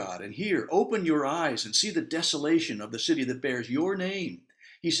 our God, and hear. Open your eyes and see the desolation of the city that bears your name.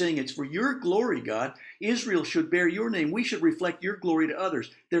 He's saying it's for your glory, God. Israel should bear your name. We should reflect your glory to others.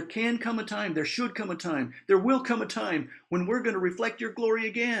 There can come a time, there should come a time, there will come a time when we're going to reflect your glory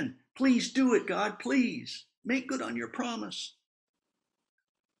again. Please do it, God, please. Make good on your promise.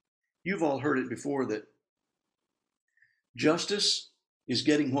 You've all heard it before that justice is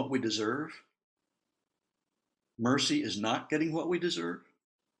getting what we deserve. Mercy is not getting what we deserve.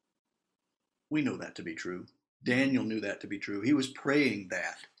 We know that to be true. Daniel knew that to be true. He was praying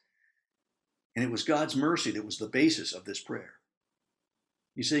that. And it was God's mercy that was the basis of this prayer.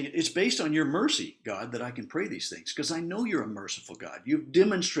 He's saying, it's based on your mercy, God, that I can pray these things, because I know you're a merciful God. You've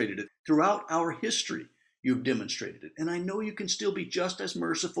demonstrated it throughout our history. you've demonstrated it. And I know you can still be just as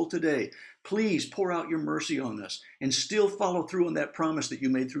merciful today. Please pour out your mercy on us and still follow through on that promise that you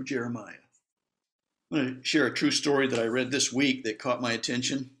made through Jeremiah. I'm going to share a true story that I read this week that caught my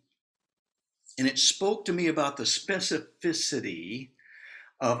attention. And it spoke to me about the specificity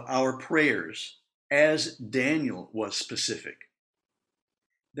of our prayers as Daniel was specific.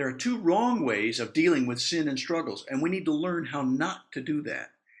 There are two wrong ways of dealing with sin and struggles, and we need to learn how not to do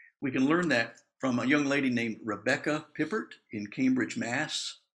that. We can learn that from a young lady named Rebecca Pippert in Cambridge,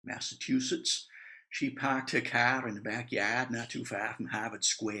 Massachusetts. She parked her car in the backyard not too far from Harvard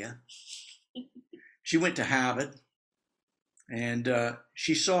Square. She went to Harvard, and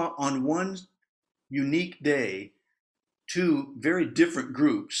she saw on one unique day two very different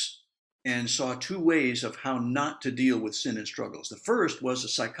groups and saw two ways of how not to deal with sin and struggles. The first was a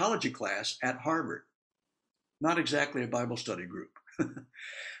psychology class at Harvard, not exactly a Bible study group.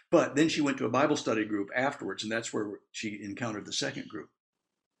 But then she went to a Bible study group afterwards, and that's where she encountered the second group.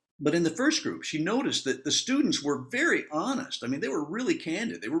 But in the first group, she noticed that the students were very honest. I mean, they were really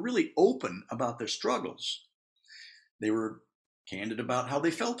candid. They were really open about their struggles. They were candid about how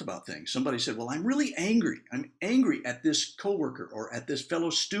they felt about things. Somebody said, well, I'm really angry. I'm angry at this coworker or at this fellow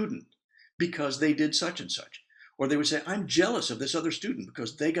student because they did such and such. Or they would say, I'm jealous of this other student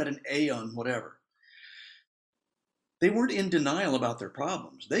because they got an A on whatever. They weren't in denial about their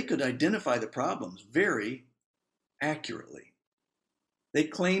problems. They could identify the problems very accurately. They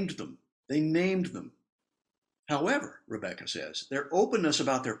claimed them. They named them. However, Rebecca says, their openness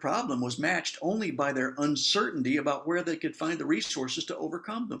about their problem was matched only by their uncertainty about where they could find the resources to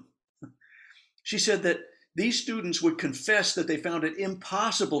overcome them. She said that these students would confess that they found it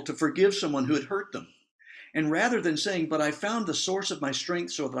impossible to forgive someone who had hurt them. And rather than saying, but I found the source of my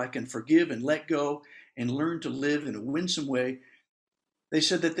strength so that I can forgive and let go and learn to live in a winsome way, they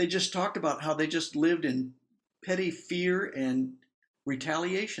said that they just talked about how they just lived in petty fear and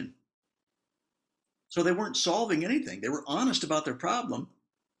retaliation. So they weren't solving anything. They were honest about their problem,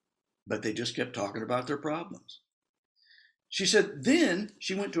 but they just kept talking about their problems. She said then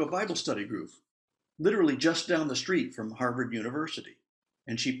she went to a Bible study group, literally just down the street from Harvard University.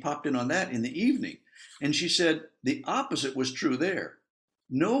 And she popped in on that in the evening. And she said the opposite was true there.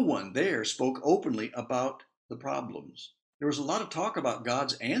 No one there spoke openly about the problems. There was a lot of talk about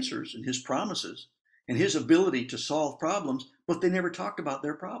God's answers and his promises and his ability to solve problems, but they never talked about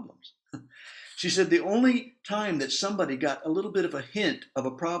their problems. She said the only time that somebody got a little bit of a hint of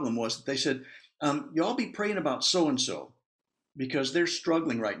a problem was that they said, y'all be praying about so-and-so because they're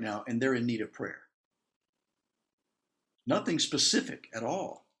struggling right now and they're in need of prayer. Nothing specific at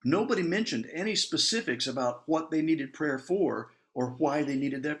all. Nobody mentioned any specifics about what they needed prayer for or why they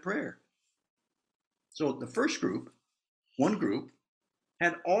needed that prayer. So the first group, one group,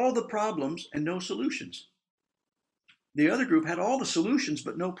 had all the problems and no solutions. The other group had all the solutions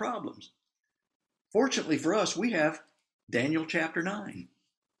but no problems. Fortunately for us, we have Daniel chapter 9,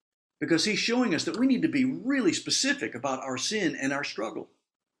 because he's showing us that we need to be really specific about our sin and our struggle.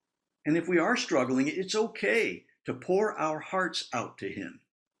 And if we are struggling, it's okay to pour our hearts out to him,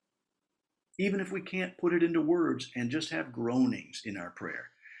 even if we can't put it into words and just have groanings in our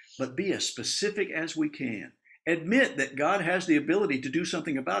prayer. But be as specific as we can. Admit that God has the ability to do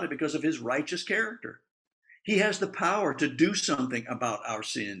something about it because of his righteous character. He has the power to do something about our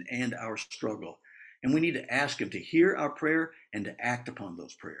sin and our struggle. And we need to ask him to hear our prayer and to act upon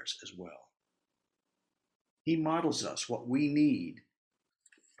those prayers as well. He models us what we need.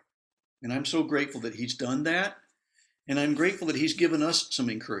 And I'm so grateful that he's done that. And I'm grateful that he's given us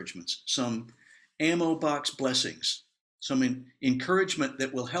some encouragements, some ammo box blessings, some encouragement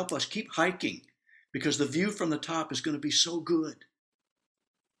that will help us keep hiking because the view from the top is going to be so good.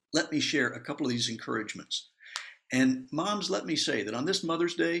 Let me share a couple of these encouragements. And moms, let me say that on this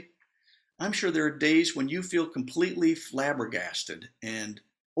Mother's Day, I'm sure there are days when you feel completely flabbergasted and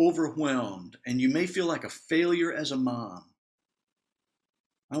overwhelmed, and you may feel like a failure as a mom.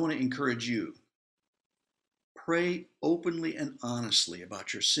 I want to encourage you. Pray openly and honestly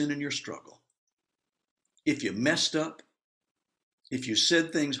about your sin and your struggle. If you messed up, if you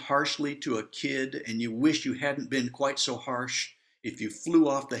said things harshly to a kid and you wish you hadn't been quite so harsh, if you flew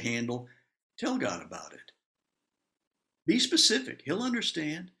off the handle, tell God about it. Be specific. He'll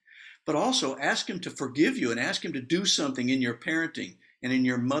understand. But also ask him to forgive you and ask him to do something in your parenting and in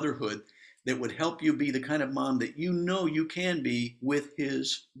your motherhood that would help you be the kind of mom that you know you can be with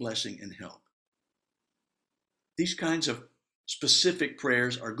his blessing and help. These kinds of specific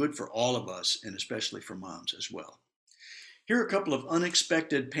prayers are good for all of us and especially for moms as well. Here are a couple of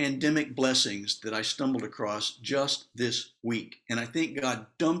unexpected pandemic blessings that I stumbled across just this week. And I think God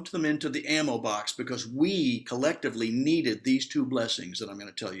dumped them into the ammo box because we collectively needed these two blessings that I'm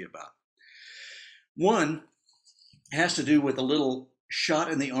going to tell you about. One has to do with a little shot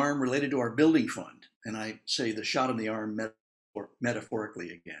in the arm related to our building fund. And I say the shot in the arm metaphorically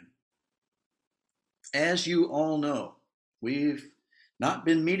again. As you all know, we've not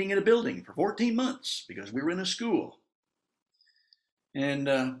been meeting in a building for 14 months because we were in a school.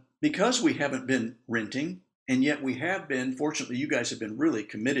 And because we haven't been renting, and yet we have been, fortunately, you guys have been really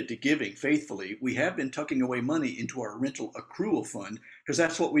committed to giving faithfully. We have been tucking away money into our rental accrual fund because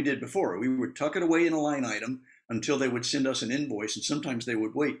that's what we did before. We would tuck it away in a line item until they would send us an invoice, and sometimes they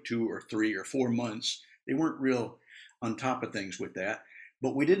would wait 2 or 3 or 4 months. They weren't real on top of things with that.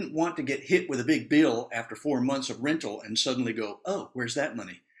 But we didn't want to get hit with a big bill after 4 months of rental and suddenly go, oh, where's that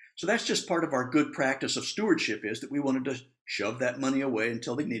money? So that's just part of our good practice of stewardship, is that we wanted to shove that money away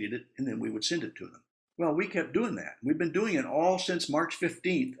until they needed it, and then we would send it to them. Well, we kept doing that. We've been doing it all since March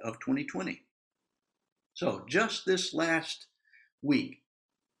 15th of 2020. So just this last week,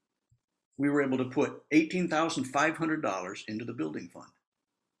 we were able to put $18,500 into the building fund.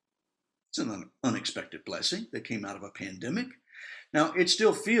 It's an unexpected blessing that came out of a pandemic. Now, it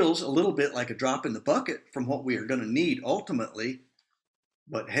still feels a little bit like a drop in the bucket from what we are going to need ultimately,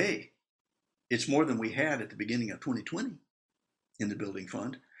 but hey, it's more than we had at the beginning of 2020 in the building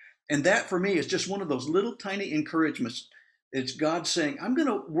fund. And that for me is just one of those little tiny encouragements. It's God saying, I'm going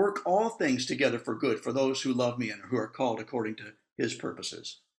to work all things together for good for those who love me and who are called according to his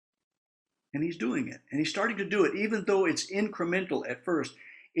purposes. And he's doing it. And he's starting to do it, even though it's incremental at first.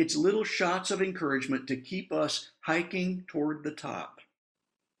 It's little shots of encouragement to keep us hiking toward the top.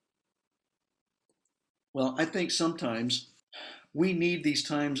 Well, I think sometimes we need these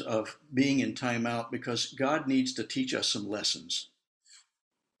times of being in timeout because God needs to teach us some lessons.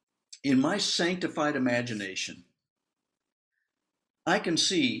 In my sanctified imagination, I can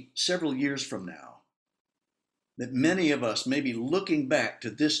see several years from now that many of us may be looking back to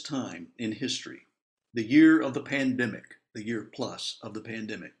this time in history, the year of the pandemic, the year plus of the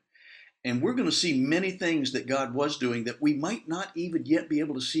pandemic. And we're going to see many things that God was doing that we might not even yet be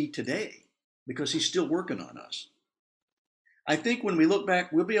able to see today because he's still working on us. I think when we look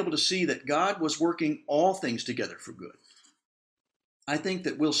back, we'll be able to see that God was working all things together for good. I think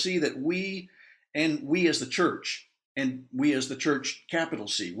that we'll see that we as the church, and we as the church, capital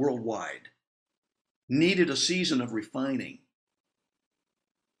C, worldwide, needed a season of refining.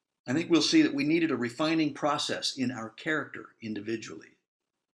 I think we'll see that we needed a refining process in our character individually.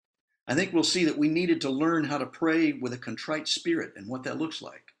 I think we'll see that we needed to learn how to pray with a contrite spirit and what that looks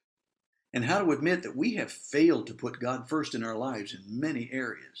like, and how to admit that we have failed to put God first in our lives in many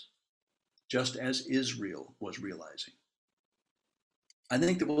areas, just as Israel was realizing. I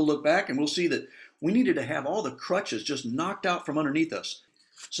think that we'll look back and we'll see that we needed to have all the crutches just knocked out from underneath us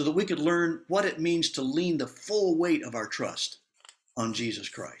so that we could learn what it means to lean the full weight of our trust on Jesus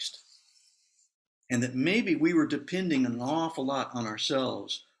Christ. And that maybe we were depending an awful lot on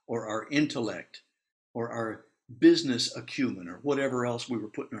ourselves or our intellect or our business acumen or whatever else we were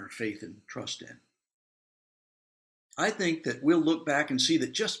putting our faith and trust in. I think that we'll look back and see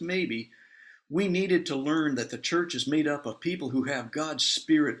that just maybe we needed to learn that the church is made up of people who have God's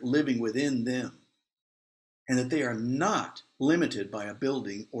Spirit living within them, and that they are not limited by a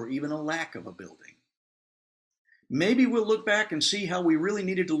building or even a lack of a building. Maybe we'll look back and see how we really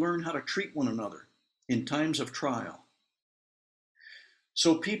needed to learn how to treat one another in times of trial,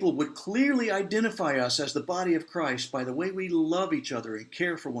 so people would clearly identify us as the body of Christ by the way we love each other and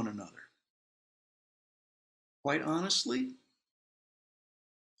care for one another. Quite honestly,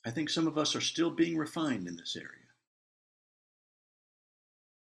 I think some of us are still being refined in this area.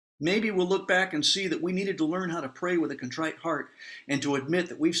 Maybe we'll look back and see that we needed to learn how to pray with a contrite heart and to admit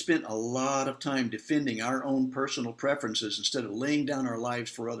that we've spent a lot of time defending our own personal preferences instead of laying down our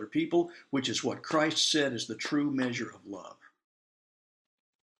lives for other people, which is what Christ said is the true measure of love.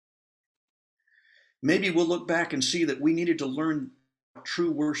 Maybe we'll look back and see that we needed to learn what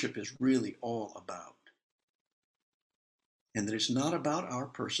true worship is really all about, and that it's not about our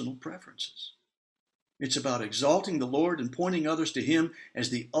personal preferences. It's about exalting the Lord and pointing others to him as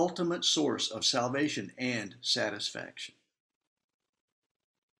the ultimate source of salvation and satisfaction.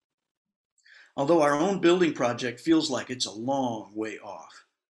 Although our own building project feels like it's a long way off,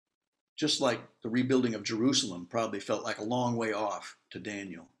 just like the rebuilding of Jerusalem probably felt like a long way off to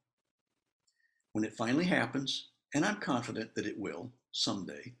Daniel. When it finally happens, and I'm confident that it will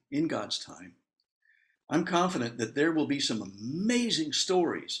someday in God's time, I'm confident that there will be some amazing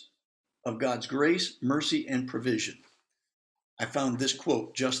stories of God's grace, mercy, and provision I found this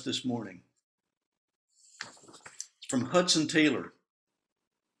quote just this morning. It's from Hudson Taylor,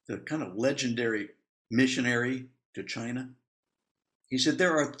 the kind of legendary missionary to China. He said,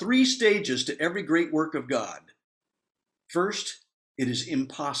 "There are 3 stages to every great work of God. First, it is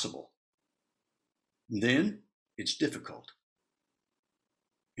impossible. Then it's difficult.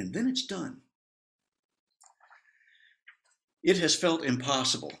 And then it's done." It has felt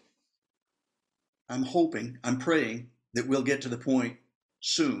impossible. I'm hoping, I'm praying that we'll get to the point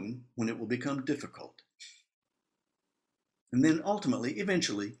soon when it will become difficult. And then ultimately,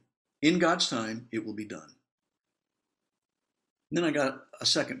 eventually, in God's time, it will be done. And then I got a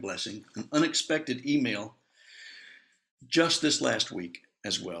second blessing, an unexpected email just this last week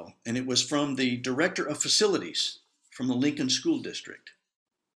as well. And it was from the director of facilities from the Lincoln School District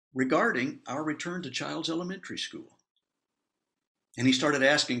regarding our return to Child's Elementary School. And he started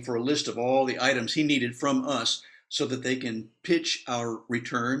asking for a list of all the items he needed from us so that they can pitch our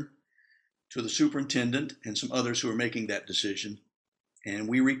return to the superintendent and some others who are making that decision. And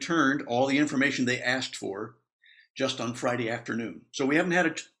we returned all the information they asked for just on Friday afternoon. So we haven't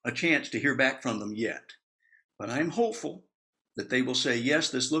had a chance to hear back from them yet. But I'm hopeful that they will say, yes,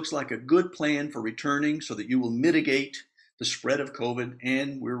 this looks like a good plan for returning so that you will mitigate the spread of COVID.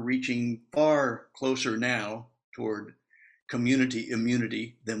 And we're reaching far closer now toward community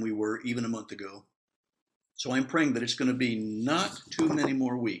immunity than we were even a month ago. So I'm praying that it's going to be not too many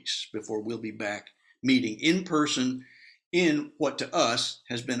more weeks before we'll be back meeting in person in what to us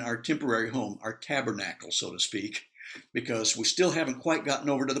has been our temporary home, our tabernacle, so to speak, because we still haven't quite gotten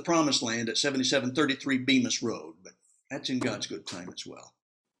over to the promised land at 7733 Bemis Road, but that's in God's good time as well.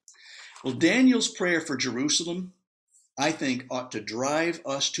 Well, Daniel's prayer for Jerusalem, I think, ought to drive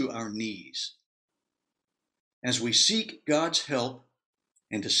us to our knees as we seek God's help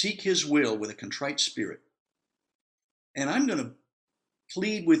and to seek his will with a contrite spirit. And I'm going to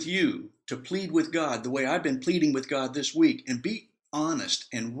plead with you to plead with God the way I've been pleading with God this week, and be honest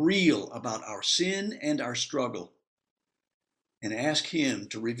and real about our sin and our struggle, and ask him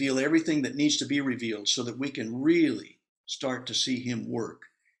to reveal everything that needs to be revealed so that we can really start to see him work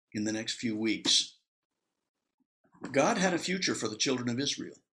in the next few weeks. God had a future for the children of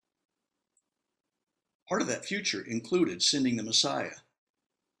Israel. Part of that future included sending the Messiah,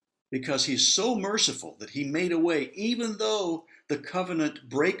 because he's so merciful that he made a way. Even though the covenant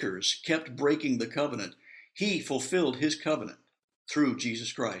breakers kept breaking the covenant, he fulfilled his covenant through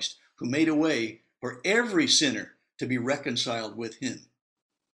Jesus Christ, who made a way for every sinner to be reconciled with him.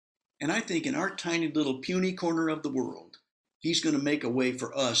 And I think in our tiny little puny corner of the world, he's going to make a way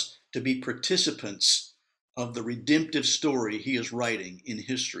for us to be participants of the redemptive story he is writing in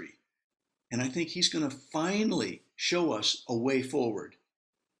history. And I think he's going to finally show us a way forward,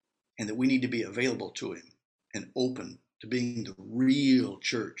 and that we need to be available to him and open to being the real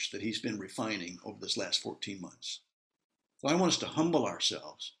church that he's been refining over this last 14 months. So I want us to humble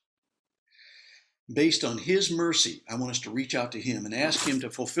ourselves. Based on his mercy, I want us to reach out to him and ask him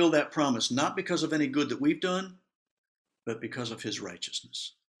to fulfill that promise, not because of any good that we've done, but because of his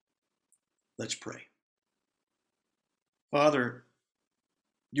righteousness. Let's pray. Father,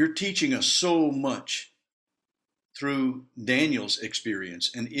 you're teaching us so much through Daniel's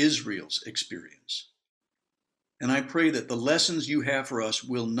experience and Israel's experience. And I pray that the lessons you have for us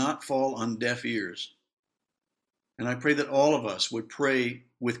will not fall on deaf ears. And I pray that all of us would pray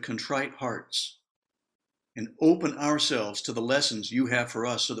with contrite hearts and open ourselves to the lessons you have for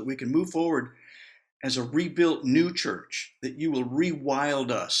us so that we can move forward as a rebuilt new church, that you will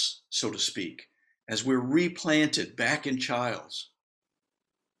rewild us, so to speak, as we're replanted back in Childs.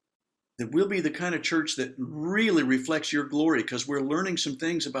 That we'll be the kind of church that really reflects your glory, because we're learning some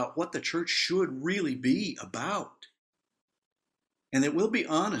things about what the church should really be about. And that we'll be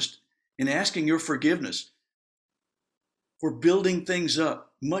honest in asking your forgiveness for building things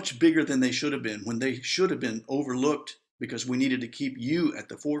up much bigger than they should have been, when they should have been overlooked because we needed to keep you at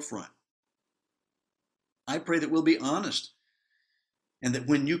the forefront. I pray that we'll be honest, and that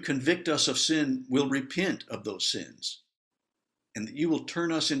when you convict us of sin, we'll repent of those sins, and that you will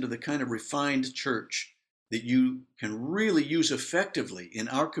turn us into the kind of refined church that you can really use effectively in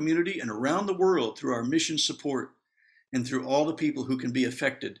our community and around the world through our mission support and through all the people who can be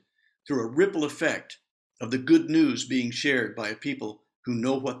affected through a ripple effect of the good news being shared by a people who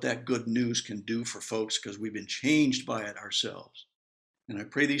know what that good news can do for folks, because we've been changed by it ourselves. And I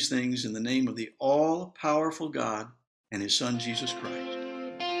pray these things in the name of the all-powerful God and his Son, Jesus Christ.